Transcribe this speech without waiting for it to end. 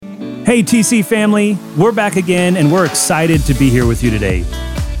Hey TC family, we're back again and we're excited to be here with you today.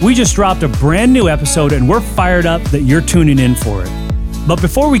 We just dropped a brand new episode and we're fired up that you're tuning in for it. But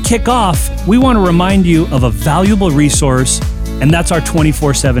before we kick off, we want to remind you of a valuable resource, and that's our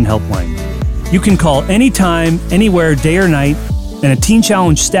 24/7 helpline. You can call anytime, anywhere, day or night, and a Teen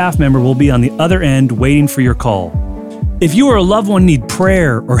Challenge staff member will be on the other end waiting for your call. If you or a loved one need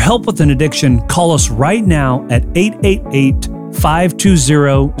prayer or help with an addiction, call us right now at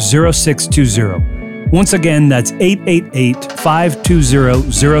 888-520-0620. Once again, that's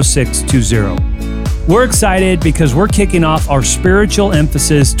 888-520-0620. We're excited because we're kicking off our Spiritual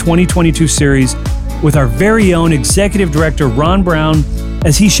Emphasis 2022 series with our very own Executive Director, Ron Brown,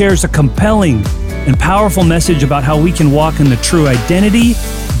 as he shares a compelling and powerful message about how we can walk in the true identity,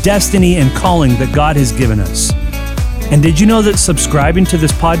 destiny, and calling that God has given us. And did you know that subscribing to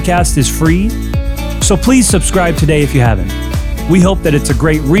this podcast is free? So please subscribe today if you haven't. We hope that it's a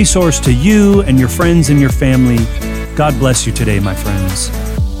great resource to you and your friends and your family. God bless you today, my friends.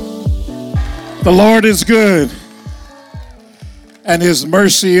 The Lord is good, and His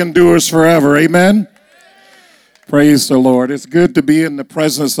mercy endures forever. Amen? Praise the Lord. It's good to be in the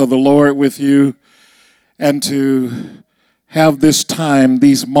presence of the Lord with you and to have this time,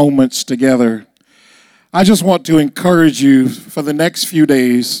 these moments together. I just want to encourage you for the next few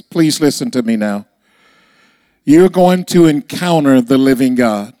days. Please listen to me now. You're going to encounter the living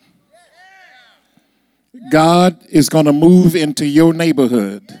God. God is going to move into your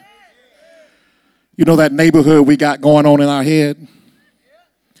neighborhood. You know that neighborhood we got going on in our head?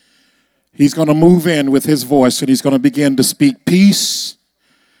 He's going to move in with His voice, and He's going to begin to speak peace.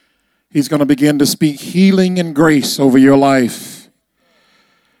 He's going to begin to speak healing and grace over your life.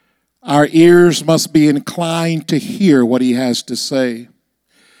 Our ears must be inclined to hear what He has to say.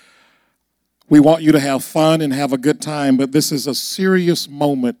 We want you to have fun and have a good time, but this is a serious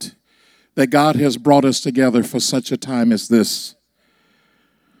moment that God has brought us together for such a time as this,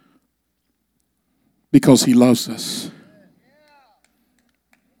 because He loves us.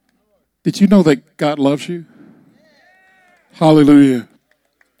 Did you know that God loves you? Hallelujah.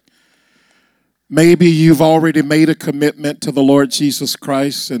 Maybe you've already made a commitment to the Lord Jesus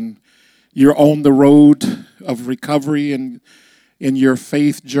Christ and you're on the road of recovery and in your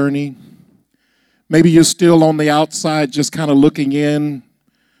faith journey. Maybe you're still on the outside just kind of looking in,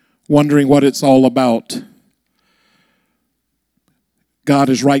 wondering what it's all about. God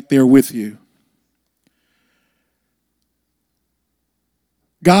is right there with you.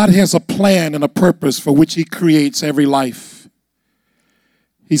 God has a plan and a purpose for which He creates every life.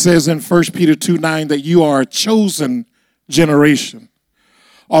 He says in 1 Peter 2:9 that you are a chosen generation,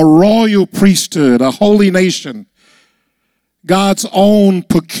 a royal priesthood, a holy nation, God's own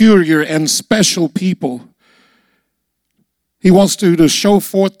peculiar and special people. He wants to show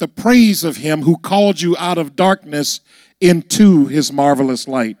forth the praise of Him who called you out of darkness into His marvelous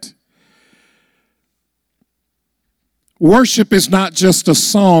light. Worship is not just a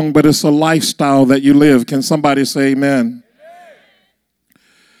song, but it's a lifestyle that you live. Can somebody say amen?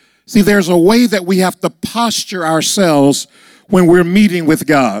 See, there's a way that we have to posture ourselves when we're meeting with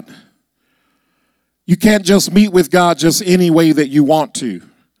God. You can't just meet with God just any way that you want to.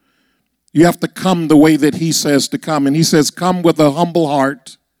 You have to come the way that He says to come. And He says, come with a humble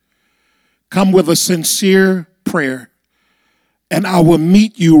heart. Come with a sincere prayer. And I will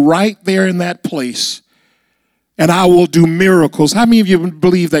meet you right there in that place. And I will do miracles. How many of you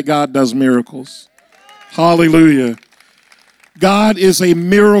believe that God does miracles? Hallelujah. God is a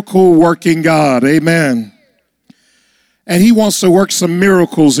miracle working God. Amen. And He wants to work some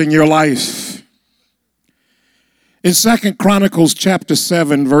miracles in your life. In 2 Chronicles chapter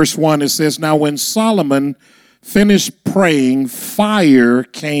 7, verse 1, it says, now when Solomon finished praying, fire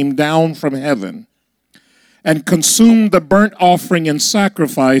came down from heaven and consumed the burnt offering and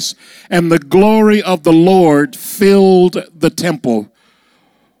sacrifice, and the glory of the Lord filled the temple.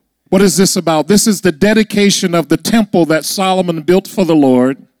 What is this about? This is the dedication of the temple that Solomon built for the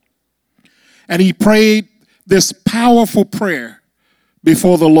Lord. And he prayed this powerful prayer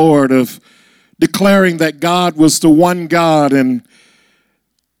before the Lord of declaring that God was the one God and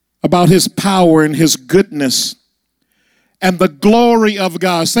about His power and His goodness and the glory of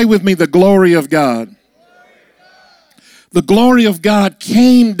God. Say with me, the glory of God. The glory of God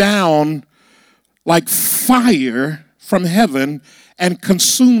came down like fire from heaven and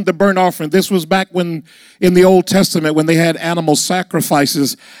consumed the burnt offering. This was back when in the Old Testament when they had animal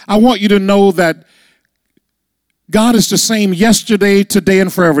sacrifices. I want you to know that God is the same yesterday, today,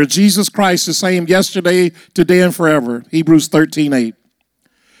 and forever. Jesus Christ is the same yesterday, today, and forever. Hebrews 13:8.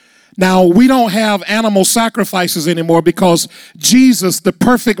 Now, we don't have animal sacrifices anymore because Jesus, the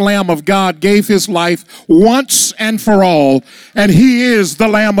perfect Lamb of God, gave his life once and for all, and he is the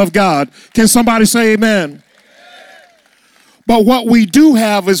Lamb of God. Can somebody say amen? But what we do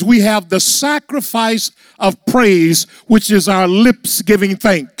have is we have the sacrifice of praise, which is our lips giving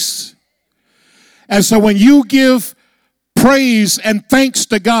thanks. And so when you give praise and thanks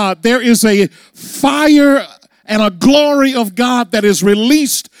to God, there is a fire and a glory of God that is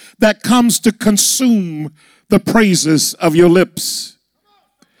released that comes to consume the praises of your lips.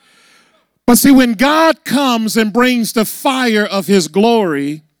 But see, when God comes and brings the fire of his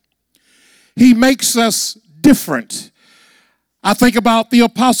glory, he makes us different. I think about the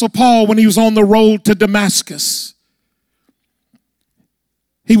Apostle Paul when he was on the road to Damascus.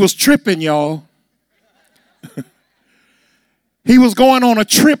 He was tripping, y'all. He was going on a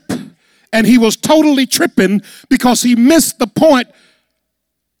trip, and he was totally tripping because he missed the point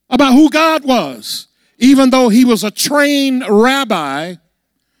about who God was. Even though he was a trained rabbi,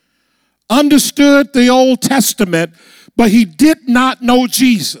 understood the Old Testament, but he did not know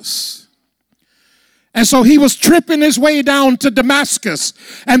Jesus. And so he was tripping his way down to Damascus.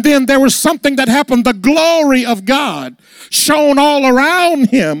 And then there was something that happened. The glory of God shone all around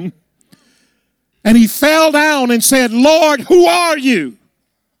him. And he fell down and said, Lord, who are you?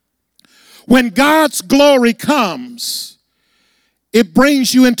 When God's glory comes, it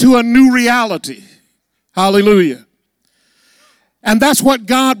brings you into a new reality. Hallelujah. And that's what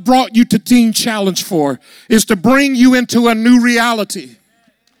God brought you to Teen Challenge for, is to bring you into a new reality.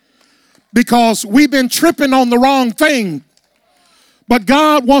 Because we've been tripping on the wrong thing. But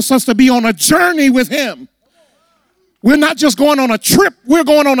God wants us to be on a journey with him. We're not just going on a trip, we're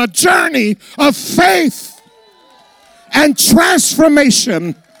going on a journey of faith and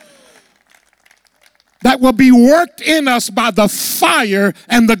transformation that will be worked in us by the fire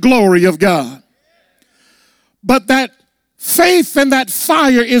and the glory of God. But that faith and that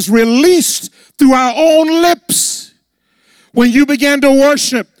fire is released through our own lips when you begin to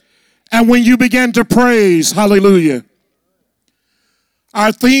worship and when you begin to praise. Hallelujah.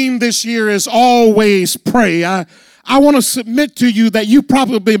 Our theme this year is always pray. I want to submit to you that you've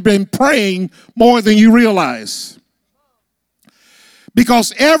probably been praying more than you realize.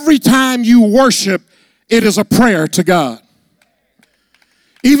 Because every time you worship, it is a prayer to God.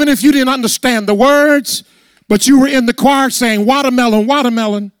 Even if you didn't understand the words, but you were in the choir saying, watermelon,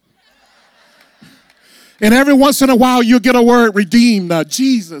 watermelon. And every once in a while, you'll get a word, redeemed,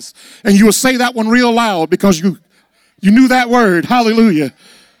 Jesus. And you will say that one real loud because you knew that word. Hallelujah.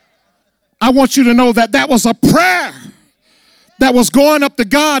 I want you to know that that was a prayer that was going up to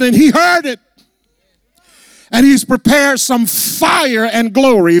God, and he heard it. And he's prepared some fire and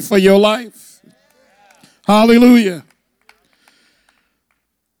glory for your life. Hallelujah.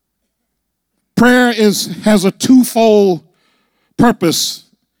 Prayer has a twofold purpose.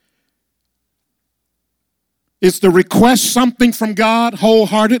 It's to request something from God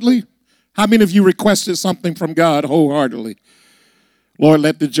wholeheartedly. How many of you requested something from God wholeheartedly? Lord,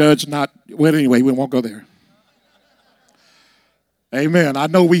 let the judge not, well, anyway, we won't go there. Amen. I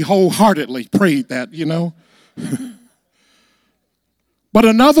know we wholeheartedly prayed that, you know. But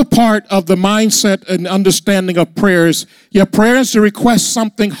another part of the mindset and understanding of prayers, prayer is to request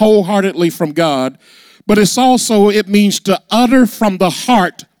something wholeheartedly from God, but it means to utter from the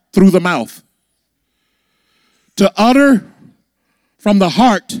heart through the mouth. To utter from the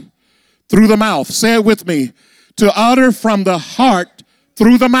heart through the mouth. Say it with me. To utter from the heart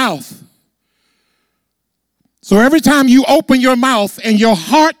through the mouth. So every time you open your mouth and your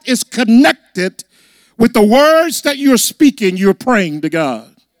heart is connected with the words that you're speaking, you're praying to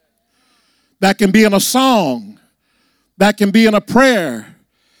God. That can be in a song. That can be in a prayer.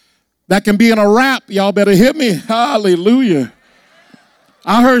 That can be in a rap. Y'all better hit me. Hallelujah.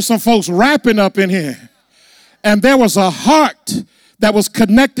 I heard some folks rapping up in here. And there was a heart that was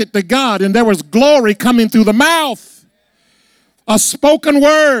connected to God, and there was glory coming through the mouth. A spoken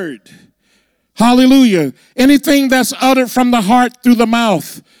word. Hallelujah. Anything that's uttered from the heart through the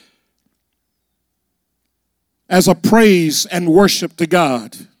mouth as a praise and worship to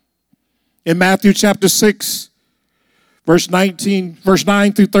God. In Matthew chapter 6, verse 9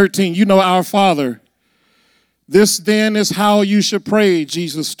 through 13, you know, our Father. This then is how you should pray,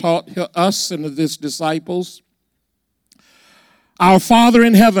 Jesus taught us and his disciples. Our Father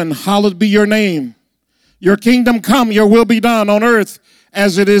in heaven, hallowed be your name. Your kingdom come, your will be done on earth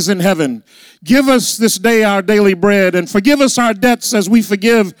as it is in heaven. Give us this day our daily bread, and forgive us our debts as we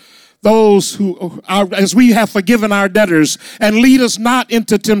forgive those who are, as we have forgiven our debtors, and lead us not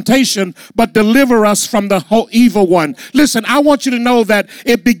into temptation, but deliver us from the whole evil one. Listen, I want you to know that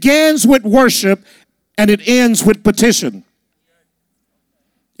it begins with worship and it ends with petition.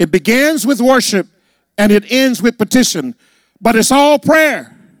 It begins with worship and it ends with petition, but it's all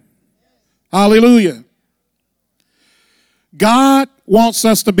prayer. Hallelujah. God wants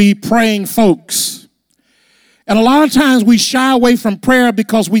us to be praying folks. And a lot of times we shy away from prayer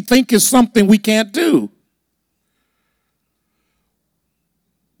because we think it's something we can't do.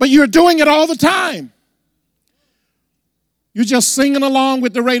 But you're doing it all the time. You're just singing along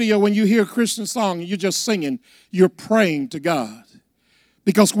with the radio when you hear a Christian song, and you're just singing. You're praying to God.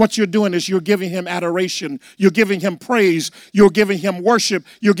 Because what you're doing is you're giving him adoration. You're giving him praise. You're giving him worship.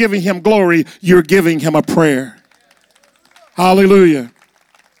 You're giving him glory. You're giving him a prayer. Hallelujah.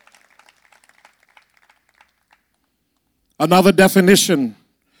 Another definition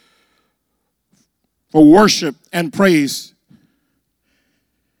for worship and praise.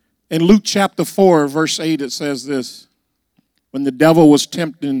 In Luke chapter 4, verse 8, it says this. When the devil was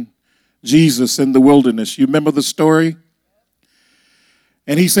tempting Jesus in the wilderness. You remember the story?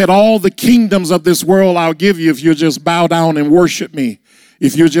 And he said, all the kingdoms of this world I'll give you if you just bow down and worship me.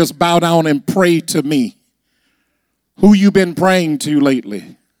 If you just bow down and pray to me. Who you been praying to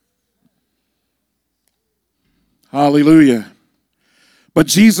lately? Hallelujah. But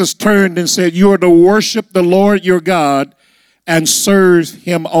Jesus turned and said, you are to worship the Lord your God and serve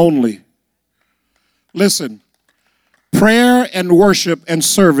him only. Listen, prayer and worship and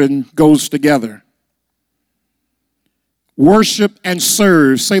serving goes together. Worship and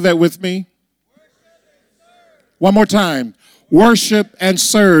serve. Say that with me. One more time. Worship and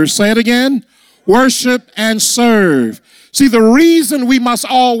serve. Say it again. Worship and serve. See, the reason we must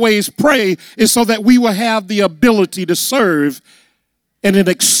always pray is so that we will have the ability to serve in an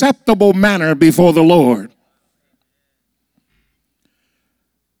acceptable manner before the Lord.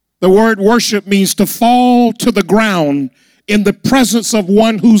 The word worship means to fall to the ground in the presence of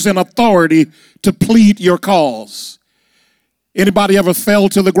one who's in authority to plead your cause. Anybody ever fell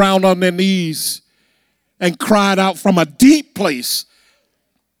to the ground on their knees and cried out from a deep place?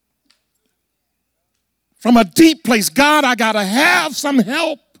 From a deep place, God, I got to have some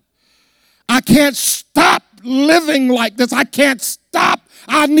help. I can't stop living like this. I can't stop.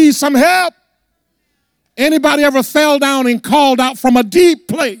 I need some help. Anybody ever fell down and called out from a deep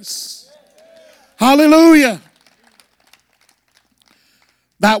place? Hallelujah.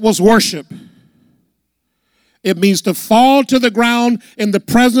 That was worship. It means to fall to the ground in the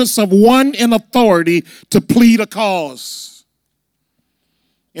presence of one in authority to plead a cause.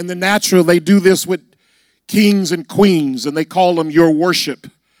 In the natural, they do this with kings and queens, and they call them your worship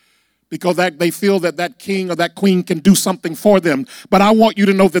because they feel that that king or that queen can do something for them. But I want you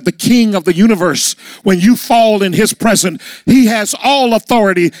to know that the king of the universe, when you fall in his presence, he has all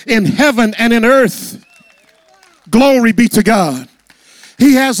authority in heaven and in earth. Glory be to God.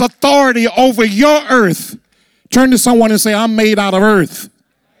 He has authority over your earth. Turn to someone and say, I'm made out of earth.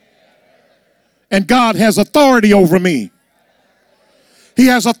 And God has authority over me. He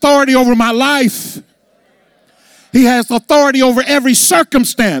has authority over my life. He has authority over every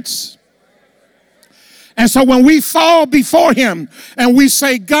circumstance. And so when we fall before him and we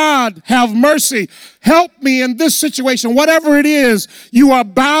say, God, have mercy, help me in this situation, whatever it is, you are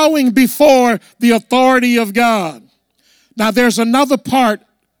bowing before the authority of God. Now there's another part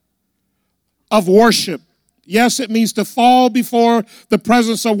of worship. Yes, it means to fall before the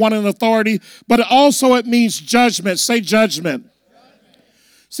presence of one in authority, but also it means judgment. Say judgment.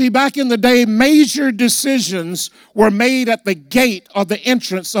 See, back in the day, major decisions were made at the gate or the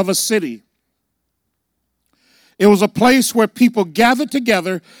entrance of a city. It was a place where people gathered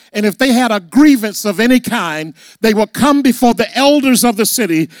together, and if they had a grievance of any kind, they would come before the elders of the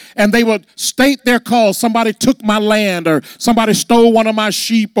city, and they would state their cause. Somebody took my land, or somebody stole one of my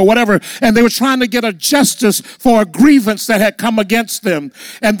sheep, or whatever, and they were trying to get a justice for a grievance that had come against them.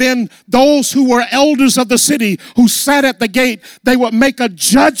 And then those who were elders of the city who sat at the gate, they would make a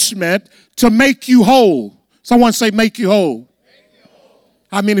judgment to make you whole. Someone say, make you whole. Make you whole.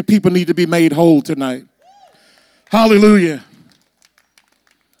 How many people need to be made whole tonight? Hallelujah.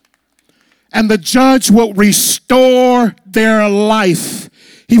 And the judge will restore their life.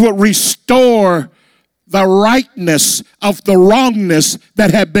 He will restore the rightness of the wrongness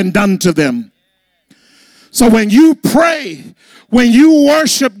that had been done to them. So when you pray, when you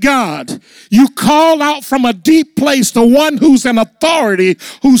worship God, you call out from a deep place to one who's in authority,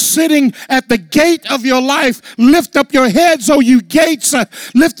 who's sitting at the gate of your life. Lift up your heads, O you gates.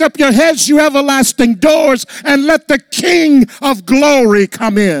 Lift up your heads, you everlasting doors, and let the King of glory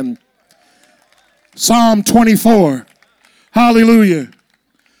come in. Psalm 24. Hallelujah.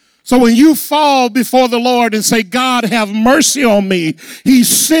 So when you fall before the Lord and say, God, have mercy on me, he's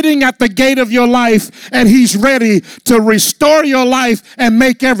sitting at the gate of your life and he's ready to restore your life and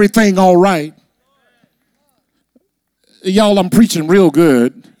make everything all right. Y'all, I'm preaching real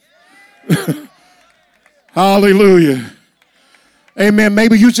good. Hallelujah. Amen.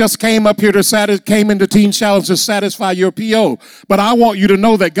 Maybe you just came up here came into Teen Challenge to satisfy your PO. But I want you to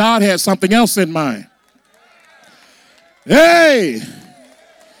know that God had something else in mind. Hey!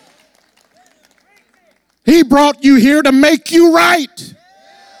 He brought you here to make you right.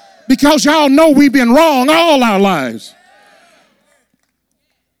 Because y'all know we've been wrong all our lives.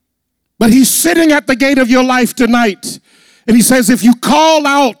 But he's sitting at the gate of your life tonight. And he says, if you call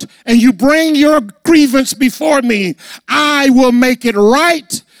out and you bring your grievance before me, I will make it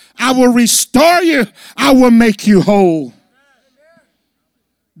right. I will restore you. I will make you whole.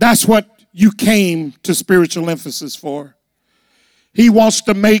 That's what you came to Spiritual Emphasis for. He wants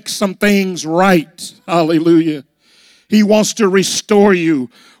to make some things right. Hallelujah. He wants to restore you.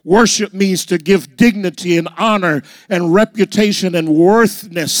 Worship means to give dignity and honor and reputation and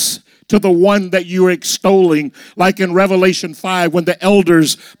worthiness to the one that you are extolling. Like in Revelation 5, when the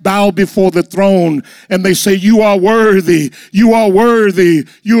elders bow before the throne and they say, you are worthy, you are worthy,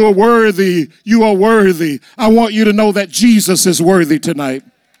 you are worthy, you are worthy. I want you to know that Jesus is worthy tonight.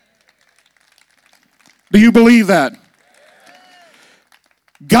 Do you believe that?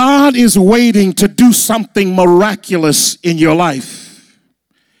 God is waiting to do something miraculous in your life.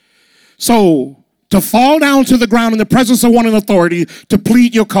 So, to fall down to the ground in the presence of one in authority to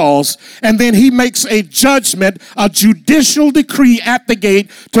plead your cause, and then he makes a judgment, a judicial decree at the gate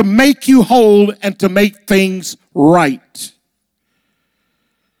to make you whole and to make things right.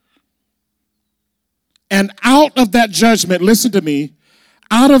 And out of that judgment, listen to me,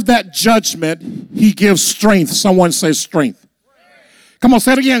 out of that judgment, he gives strength. Someone says strength. Come on,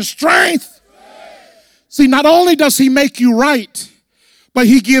 say it again, strength. See, not only does he make you right, but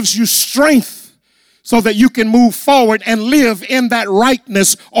he gives you strength so that you can move forward and live in that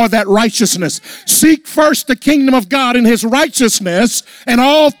rightness or that righteousness. Seek first the kingdom of God and his righteousness, and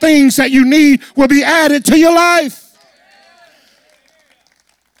all things that you need will be added to your life.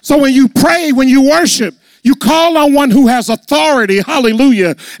 So when you pray, when you worship, you call on one who has authority,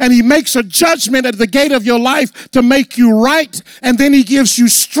 hallelujah, and he makes a judgment at the gate of your life to make you right, and then he gives you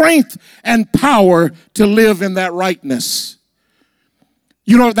strength and power to live in that rightness.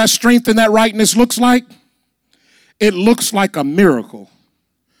 You know what that strength and that rightness looks like? It looks like a miracle.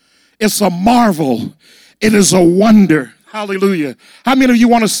 It's a marvel. It is a wonder. Hallelujah. How many of you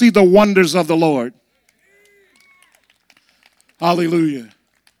want to see the wonders of the Lord? Hallelujah.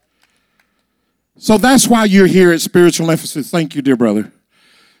 So that's why you're here at Spiritual Emphasis. Thank you, dear brother.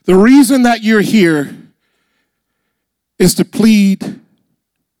 The reason that you're here is to plead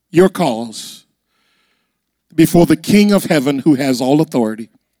your cause before the King of Heaven who has all authority.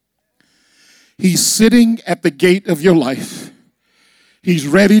 He's sitting at the gate of your life. He's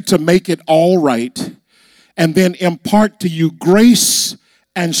ready to make it all right and then impart to you grace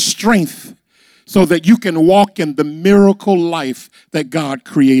and strength so that you can walk in the miracle life that God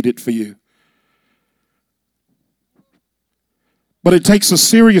created for you. But it takes a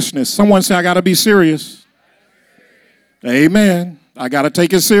seriousness. Someone say, I got to be serious. Amen. I got to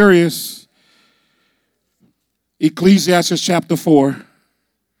take it serious. Ecclesiastes chapter 4,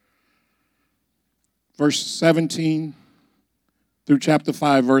 verse 17 through chapter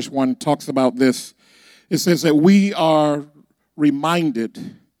 5, verse 1 talks about this. It says that we are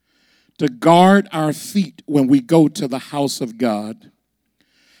reminded to guard our feet when we go to the house of God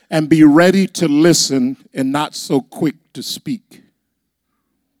and be ready to listen and not so quick to speak.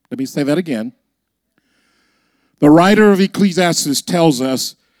 Let me say that again. The writer of Ecclesiastes tells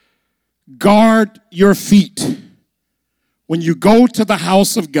us, guard your feet when you go to the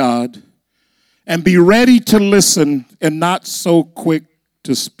house of God and be ready to listen and not so quick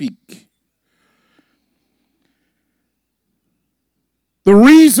to speak. The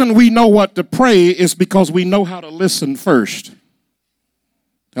reason we know what to pray is because we know how to listen first.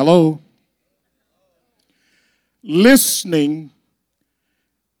 Hello? Listening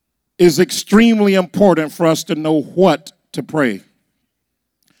is extremely important for us to know what to pray.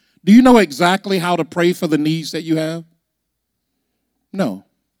 Do you know exactly how to pray for the needs that you have? No.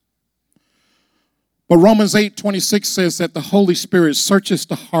 But Romans 8:26 says that the Holy Spirit searches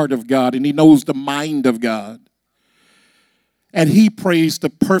the heart of God and he knows the mind of God. And he prays the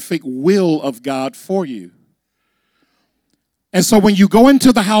perfect will of God for you. And so when you go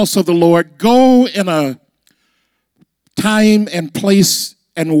into the house of the Lord, go in a time and place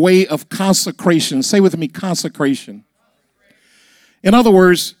and way of consecration. Say with me, consecration. In other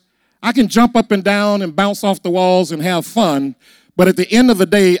words, I can jump up and down and bounce off the walls and have fun, but at the end of the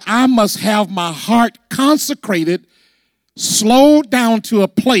day, I must have my heart consecrated, slowed down to a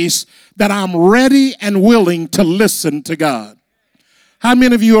place that I'm ready and willing to listen to God. How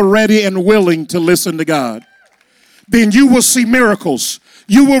many of you are ready and willing to listen to God? Then you will see miracles.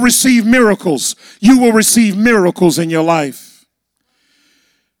 You will receive miracles. You will receive miracles in your life.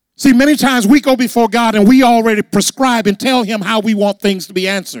 See, many times we go before God and we already prescribe and tell him how we want things to be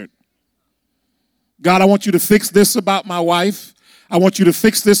answered. God, I want you to fix this about my wife. I want you to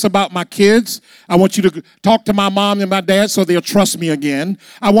fix this about my kids. I want you to talk to my mom and my dad so they'll trust me again.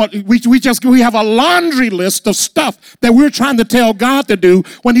 We have a laundry list of stuff that we're trying to tell God to do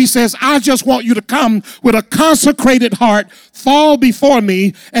when he says, I just want you to come with a consecrated heart, fall before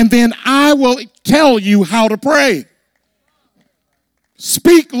me, and then I will tell you how to pray.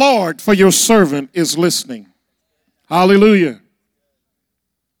 Speak, Lord, for your servant is listening. Hallelujah.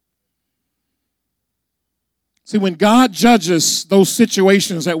 See, when God judges those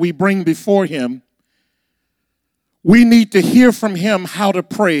situations that we bring before him, we need to hear from him how to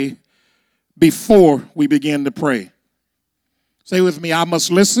pray before we begin to pray. Say with me, I must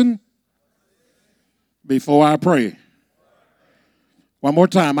listen before I pray. One more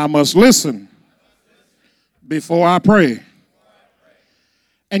time, I must listen before I pray.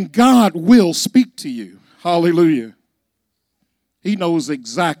 And God will speak to you. Hallelujah. He knows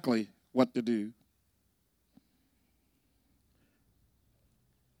exactly what to do.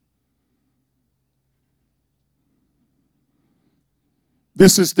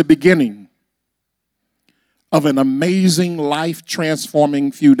 This is the beginning of an amazing,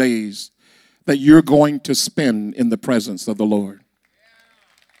 life-transforming few days that you're going to spend in the presence of the Lord.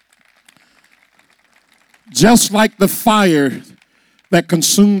 Just like the fire that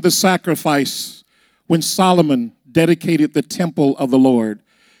consumed the sacrifice when Solomon dedicated the temple of the Lord,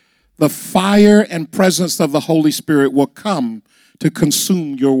 the fire and presence of the Holy Spirit will come to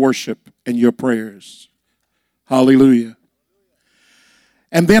consume your worship and your prayers. Hallelujah.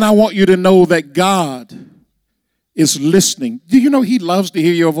 And then I want you to know that God is listening. Do you know he loves to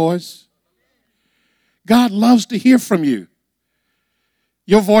hear your voice? God loves to hear from you.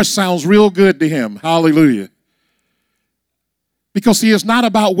 Your voice sounds real good to him. Hallelujah. Because see, it's not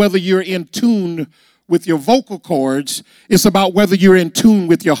about whether you're in tune with your vocal cords. It's about whether you're in tune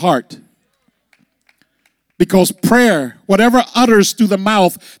with your heart. Because prayer, whatever utters through the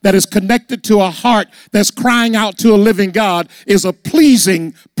mouth that is connected to a heart that's crying out to a living God is a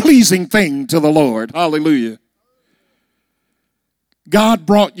pleasing thing to the Lord. Hallelujah. God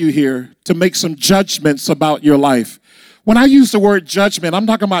brought you here to make some judgments about your life. When I use the word judgment, I'm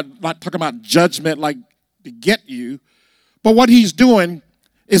not talking about judgment like to get you, but what he's doing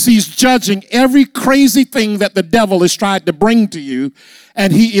is he's judging every crazy thing that the devil has tried to bring to you,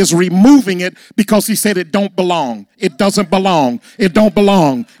 and he is removing it because he said it don't belong. It doesn't belong. It don't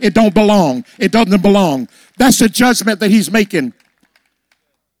belong. It don't belong. It doesn't belong. That's the judgment that he's making.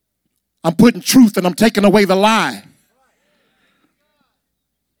 I'm putting truth and I'm taking away the lie.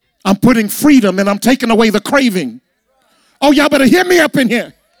 I'm putting freedom and I'm taking away the craving. Oh, y'all better hear me up in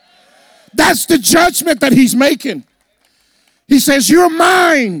here. That's the judgment that he's making. He says, you're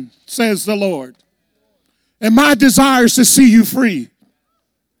mine, says the Lord. And my desire is to see you free.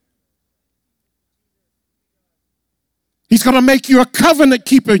 He's going to make you a covenant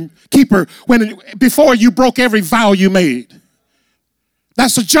keeper before you broke every vow you made.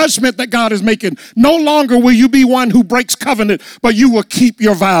 That's the judgment that God is making. No longer will you be one who breaks covenant, but you will keep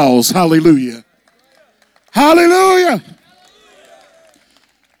your vows. Hallelujah. Hallelujah.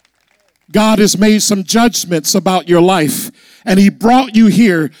 God has made some judgments about your life, and he brought you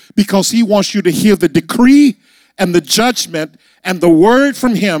here because he wants you to hear the decree and the judgment and the word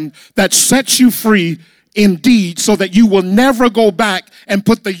from him that sets you free indeed, so that you will never go back and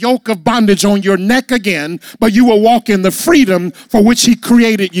put the yoke of bondage on your neck again, but you will walk in the freedom for which he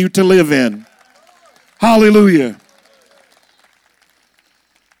created you to live in. Hallelujah.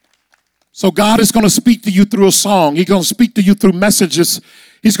 So God is going to speak to you through a song. He's going to speak to you through messages.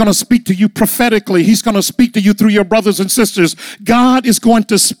 He's going to speak to you prophetically. He's going to speak to you through your brothers and sisters. God is going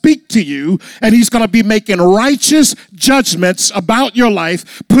to speak to you, and he's going to be making righteous judgments about your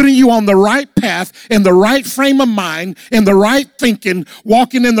life, putting you on the right path, in the right frame of mind, in the right thinking,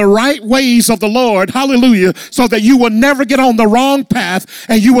 walking in the right ways of the Lord. Hallelujah. So that you will never get on the wrong path,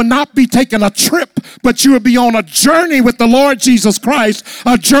 and you will not be taking a trip, but you will be on a journey with the Lord Jesus Christ,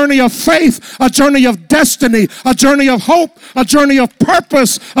 a journey of faith, a journey of destiny, a journey of hope, a journey of purpose.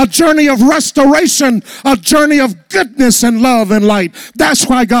 forgiveness, a journey of restoration, a journey of goodness and love and light. That's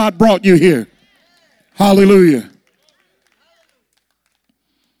why God brought you here. Hallelujah.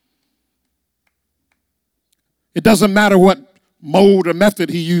 It doesn't matter what mode or method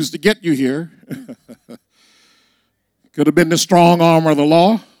he used to get you here. Could have been the strong arm of the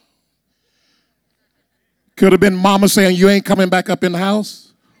law. Could have been mama saying, you ain't coming back up in the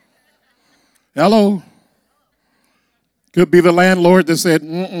house. Hello. Could be the landlord that said,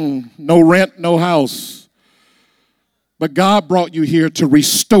 no rent, no house. But God brought you here to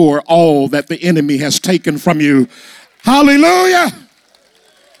restore all that the enemy has taken from you. Hallelujah.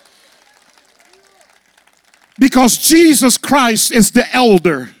 Because Jesus Christ is the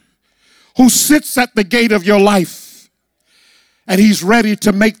elder who sits at the gate of your life. And he's ready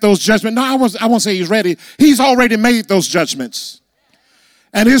to make those judgments. No, I won't say he's ready. He's already made those judgments.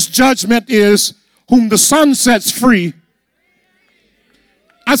 And his judgment is, whom the Son sets free.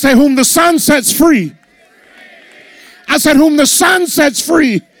 I say, whom the Son sets free. I said, whom the Son sets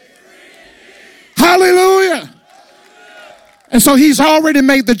free. Hallelujah. And so he's already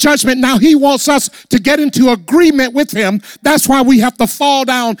made the judgment. Now he wants us to get into agreement with him. That's why we have to fall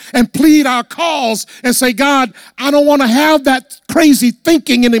down and plead our cause and say, God, I don't want to have that crazy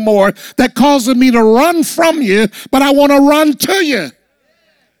thinking anymore that causes me to run from you, but I want to run to you.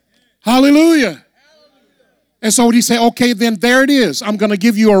 Hallelujah. And so he said, okay, then there it is. I'm going to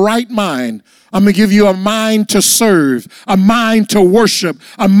give you a right mind. I'm going to give you a mind to serve, a mind to worship,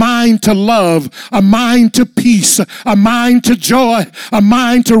 a mind to love, a mind to peace, a mind to joy, a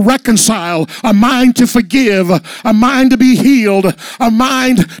mind to reconcile, a mind to forgive, a mind to be healed, a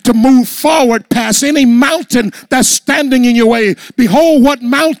mind to move forward past any mountain that's standing in your way. Behold, what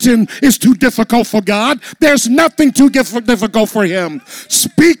mountain is too difficult for God? There's nothing too difficult for him.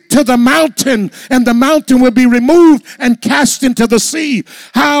 Speak to the mountain, and the mountain will be removed and cast into the sea.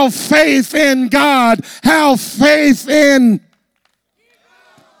 Have faith in God. Have faith in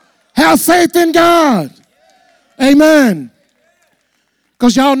God. Amen.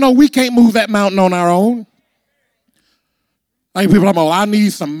 Because y'all know we can't move that mountain on our own. Like people are like, I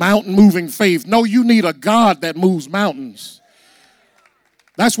need some mountain moving faith. No, you need a God that moves mountains.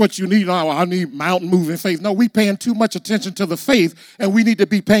 That's what you need. Oh, I need mountain moving faith. No, we paying too much attention to the faith, and we need to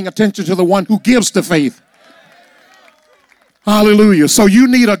be paying attention to the one who gives the faith. Hallelujah. So you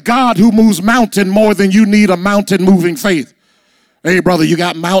need a God who moves mountain more than you need a mountain moving faith. Hey, brother, you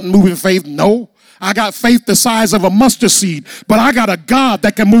got mountain moving faith? No. I got faith the size of a mustard seed, but I got a God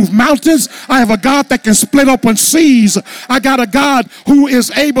that can move mountains. I have a God that can split open seas. I got a God who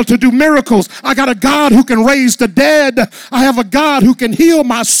is able to do miracles. I got a God who can raise the dead. I have a God who can heal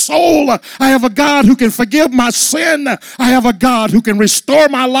my soul. I have a God who can forgive my sin. I have a God who can restore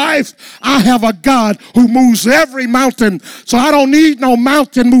my life. I have a God who moves every mountain. So I don't need no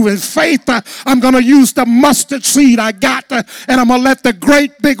mountain moving faith. I'm going to use the mustard seed I got, and I'm going to let the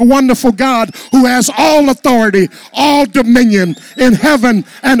great, big, wonderful God who has all authority, all dominion in heaven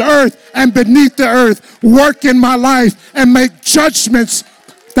and earth and beneath the earth work in my life and make judgments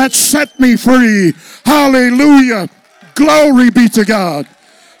that set me free. Hallelujah. Glory be to God.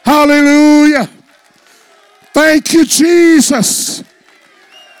 Hallelujah. Thank you, Jesus.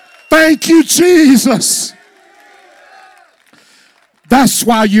 Thank you, Jesus. That's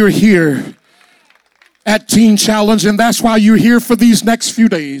why you're here at Teen Challenge, and that's why you're here for these next few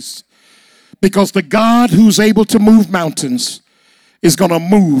days. Because the God who's able to move mountains is going to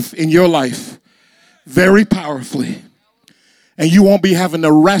move in your life very powerfully. And you won't be having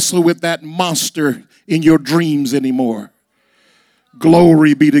to wrestle with that monster in your dreams anymore.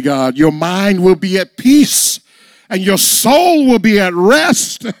 Glory be to God. Your mind will be at peace and your soul will be at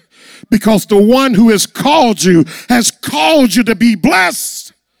rest because the one who has called you to be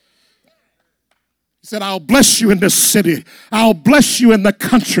blessed. He said, I'll bless you in the city. I'll bless you in the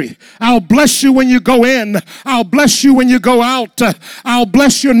country. I'll bless you when you go in. I'll bless you when you go out. I'll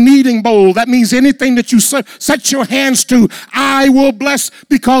bless your kneading bowl. That means anything that you set your hands to, I will bless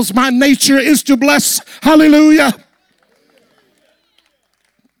because my nature is to bless. Hallelujah.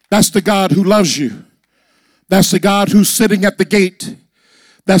 That's the God who loves you. That's the God who's sitting at the gate.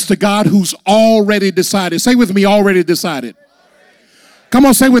 That's the God who's already decided. Say with me, already decided. Come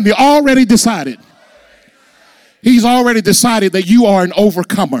on, say with me, already decided. He's already decided that you are an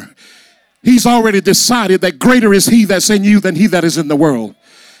overcomer. He's already decided that greater is he that's in you than he that is in the world.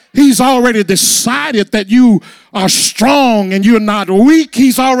 He's already decided that you are strong and you're not weak.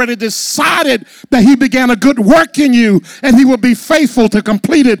 He's already decided that he began a good work in you and he will be faithful to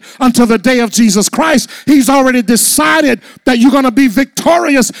complete it until the day of Jesus Christ. He's already decided that you're going to be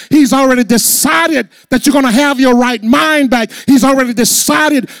victorious. He's already decided that you're going to have your right mind back. He's already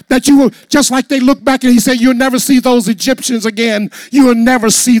decided that you will, just like they look back and he said, you'll never see those Egyptians again. You will never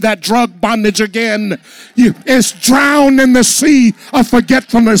see that drug bondage again. It's drowned in the sea of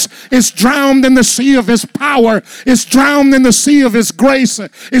forgetfulness. It's drowned in the sea of his power. It's drowned in the sea of his grace.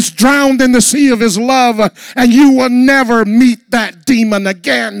 It's drowned in the sea of his love. And you will never meet that demon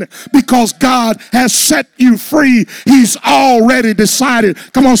again because God has set you free. He's already decided.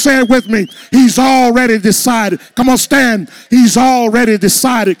 Come on, say it with me. He's already decided. Come on, stand. He's already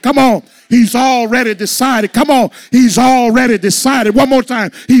decided. Come on. He's already decided. Come on. He's already decided. One more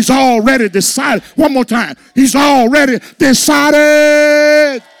time. He's already decided. One more time. He's already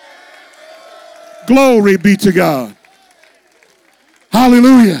decided. Glory be to God.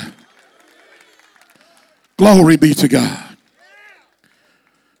 Hallelujah. Glory be to God.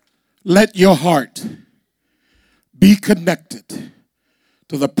 Let your heart be connected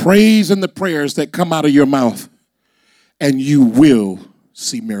to the praise and the prayers that come out of your mouth, and you will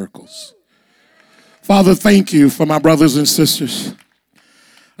see miracles. Father, thank you for my brothers and sisters.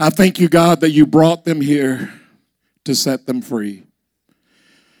 I thank you, God, that you brought them here to set them free.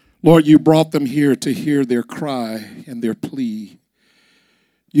 Lord, you brought them here to hear their cry and their plea.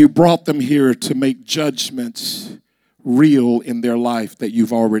 You brought them here to make judgments real in their life that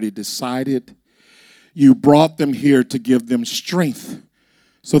you've already decided. You brought them here to give them strength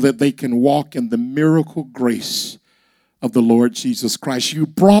so that they can walk in the miracle grace of the Lord Jesus Christ. You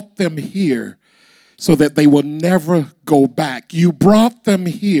brought them here so that they will never go back. You brought them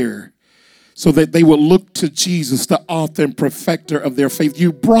here so that they will look to Jesus, the author and perfecter of their faith.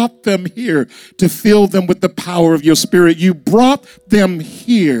 You brought them here to fill them with the power of your Spirit. You brought them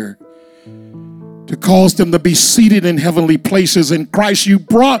here to cause them to be seated in heavenly places in Christ. You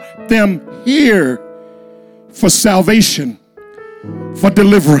brought them here for salvation, for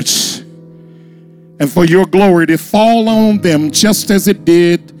deliverance, and for your glory to fall on them just as it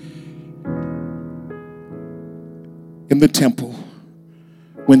did in the temple.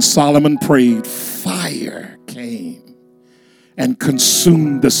 When Solomon prayed, fire came and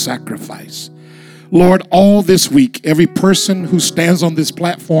consumed the sacrifice. Lord, all this week, every person who stands on this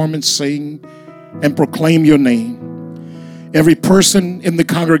platform and sing and proclaim your name, every person in the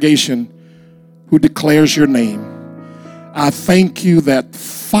congregation who declares your name, I thank you that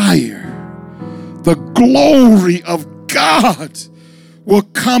fire, the glory of God, will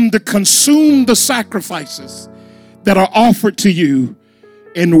come to consume the sacrifices that are offered to you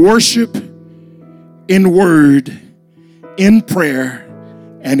in worship, in word, in prayer,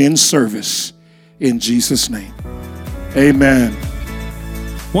 and in service. In Jesus' name, amen.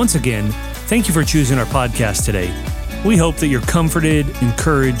 Once again, thank you for choosing our podcast today. We hope that you're comforted,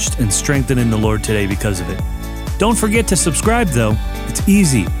 encouraged, and strengthened in the Lord today because of it. Don't forget to subscribe, though. It's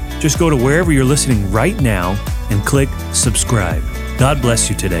easy. Just go to wherever you're listening right now and click subscribe. God bless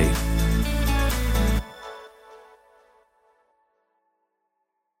you today.